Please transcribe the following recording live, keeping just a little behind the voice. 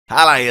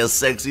Hello you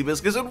sexy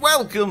biscuits and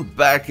welcome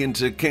back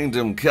into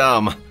Kingdom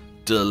Come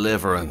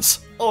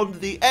Deliverance on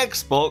the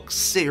Xbox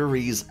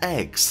Series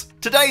X.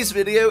 Today's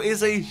video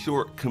is a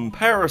short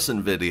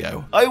comparison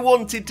video. I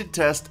wanted to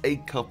test a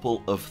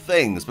couple of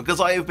things because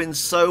I have been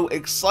so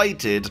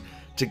excited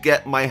to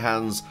get my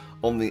hands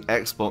on the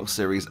Xbox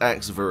Series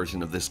X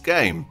version of this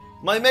game.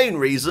 My main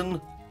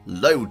reason?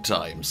 Load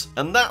times,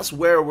 and that's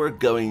where we're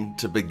going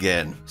to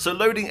begin. So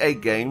loading a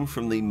game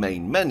from the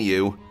main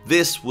menu,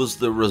 this was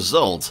the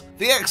result.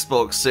 The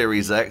Xbox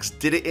Series X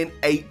did it in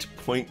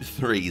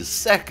 8.3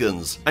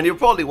 seconds. And you're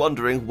probably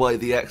wondering why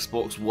the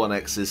Xbox One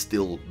X is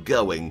still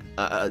going.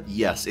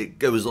 Yes, it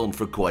goes on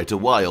for quite a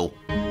while.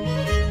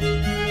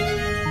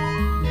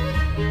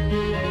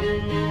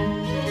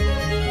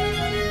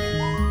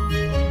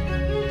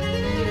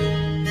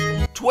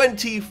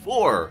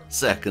 "24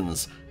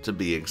 seconds to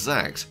be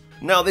exact.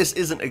 Now this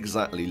isn't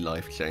exactly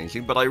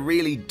life-changing, but I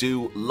really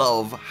do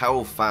love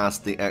how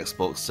fast the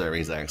Xbox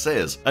Series X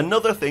is.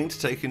 Another thing to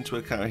take into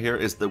account here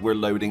is that we're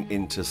loading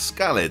into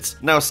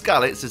Skalitz. Now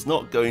Skalitz is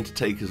not going to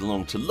take as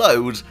long to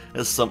load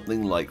as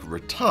something like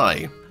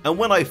Ratai. And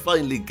when I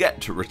finally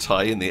get to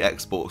Ratai in the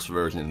Xbox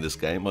version in this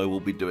game, I will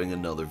be doing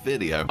another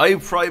video. I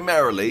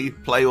primarily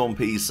play on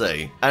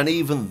PC, and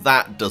even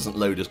that doesn't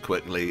load as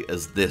quickly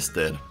as this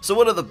did. So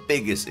one of the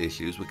biggest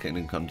issues with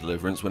Kingdom Come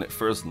Deliverance when it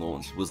first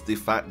launched was the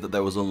fact that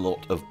there was a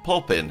lot of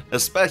pop-in,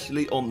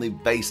 especially on the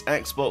base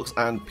Xbox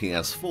and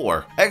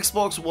PS4.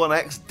 Xbox One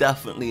X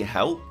definitely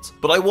helped,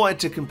 but I wanted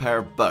to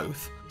compare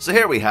both. So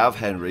here we have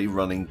Henry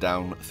running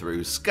down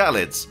through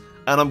Skalitz,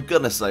 and I'm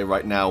gonna say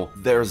right now,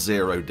 there's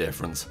zero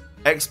difference.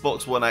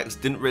 Xbox One X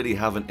didn't really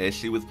have an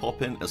issue with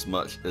pop-in as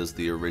much as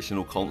the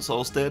original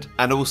consoles did,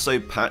 and also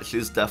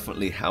patches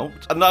definitely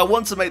helped. And now I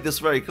want to make this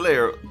very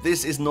clear,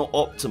 this is not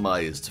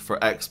optimized for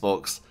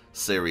Xbox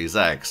Series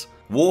X.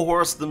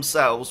 Warhorse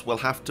themselves will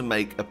have to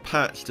make a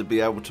patch to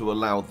be able to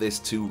allow this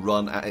to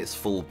run at its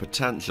full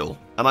potential.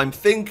 And I'm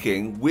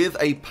thinking with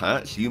a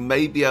patch you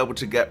may be able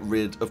to get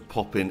rid of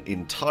pop-in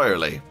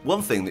entirely.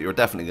 One thing that you're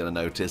definitely going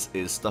to notice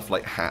is stuff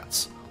like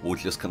hats will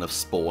just kind of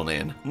spawn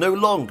in. No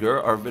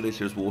longer are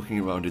villagers walking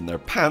around in their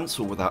pants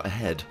or without a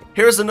head.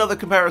 Here's another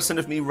comparison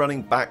of me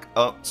running back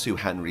up to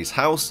Henry's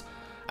house,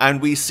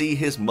 and we see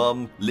his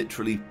mum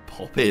literally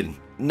pop in.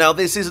 Now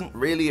this isn't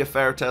really a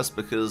fair test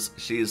because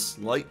she is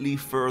slightly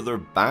further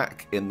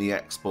back in the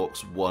Xbox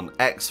One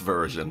X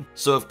version,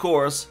 so of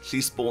course she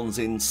spawns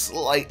in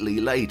slightly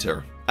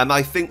later. And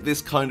I think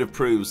this kind of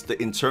proves that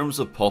in terms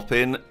of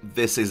pop-in,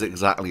 this is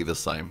exactly the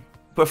same.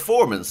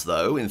 Performance,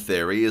 though, in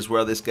theory, is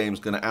where this game's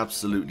going to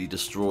absolutely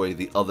destroy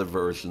the other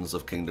versions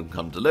of Kingdom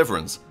Come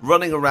Deliverance.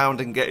 Running around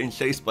and getting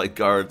chased by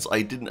guards,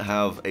 I didn't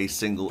have a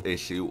single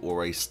issue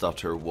or a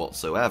stutter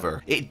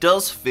whatsoever. It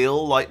does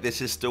feel like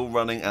this is still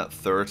running at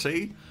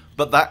 30,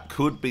 but that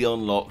could be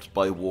unlocked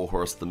by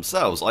Warhorse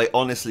themselves. I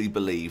honestly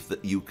believe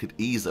that you could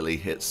easily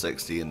hit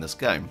 60 in this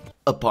game.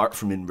 Apart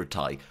from in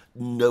Ratai.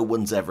 No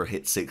one's ever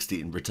hit 60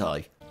 in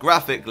Ratai.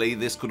 Graphically,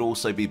 this could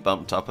also be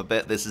bumped up a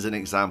bit. This is an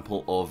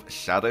example of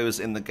shadows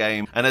in the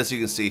game, and as you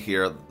can see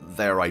here,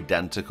 they're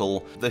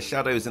identical. The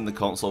shadows in the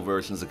console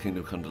versions of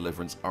Kingdom Come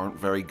Deliverance aren't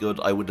very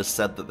good. I would have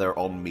said that they're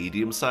on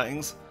medium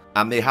settings,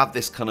 and they have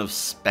this kind of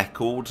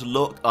speckled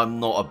look. I'm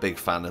not a big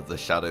fan of the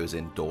shadows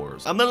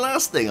indoors. And the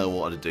last thing I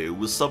wanted to do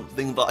was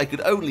something that I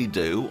could only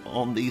do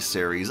on the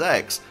Series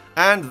X,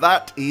 and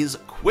that is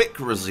quick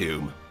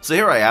resume. So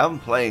here I am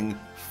playing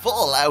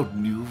Fallout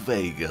New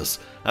Vegas,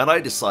 and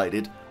I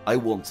decided I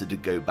wanted to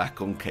go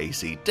back on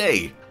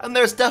KCD. And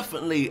there's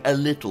definitely a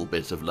little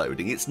bit of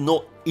loading. It's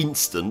not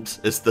instant,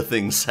 as the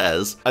thing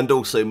says, and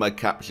also my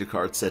capture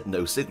card said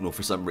no signal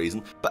for some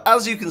reason, but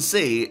as you can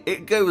see,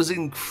 it goes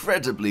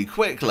incredibly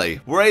quickly.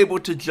 We're able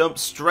to jump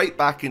straight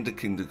back into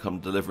Kingdom Come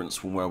Deliverance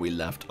from where we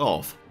left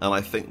off, and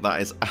I think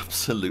that is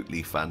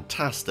absolutely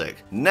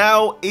fantastic.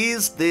 Now,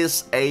 is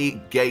this a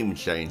game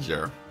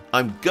changer?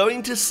 I'm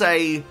going to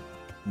say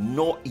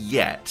not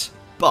yet,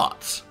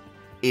 but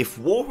if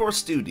Warhorse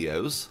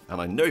Studios, and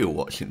I know you're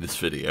watching this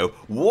video,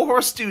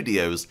 Warhorse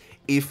Studios,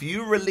 if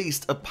you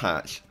released a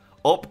patch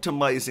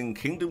optimizing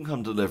Kingdom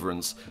Come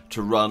Deliverance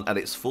to run at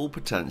its full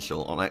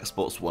potential on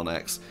Xbox One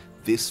X,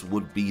 this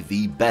would be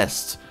the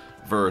best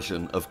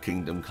version of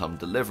Kingdom Come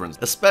Deliverance,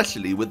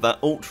 especially with that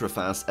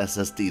ultra-fast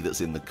SSD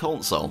that's in the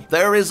console.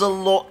 There is a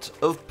lot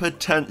of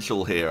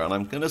potential here, and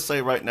I'm going to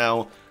say right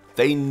now,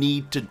 they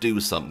need to do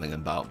something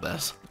about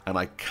this. And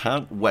I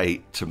can't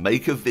wait to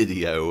make a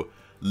video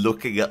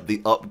looking at the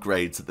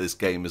upgrades that this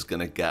game is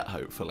going to get,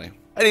 hopefully.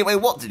 Anyway,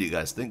 what did you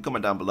guys think?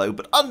 Comment down below,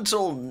 but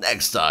until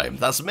next time,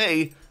 that's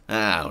me,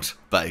 out.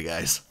 Bye,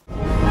 guys.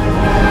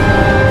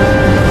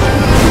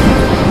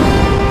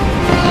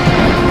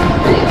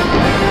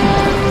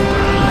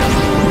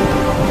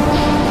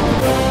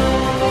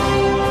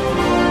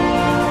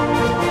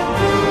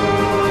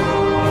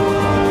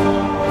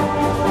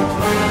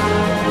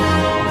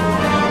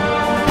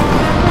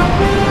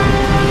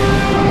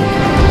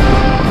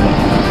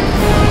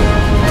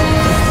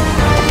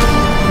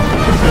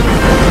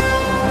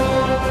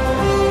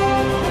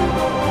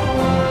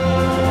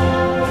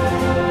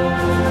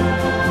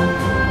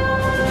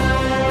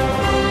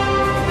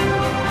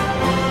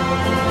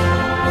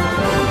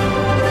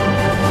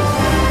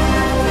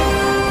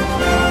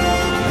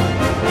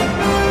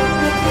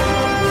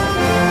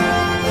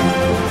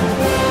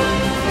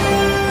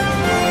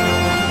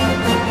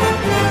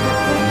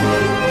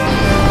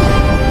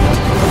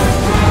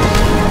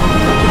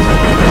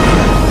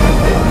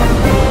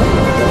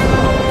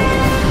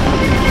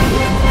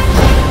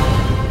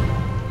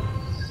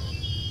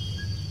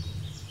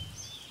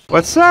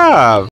 What's up?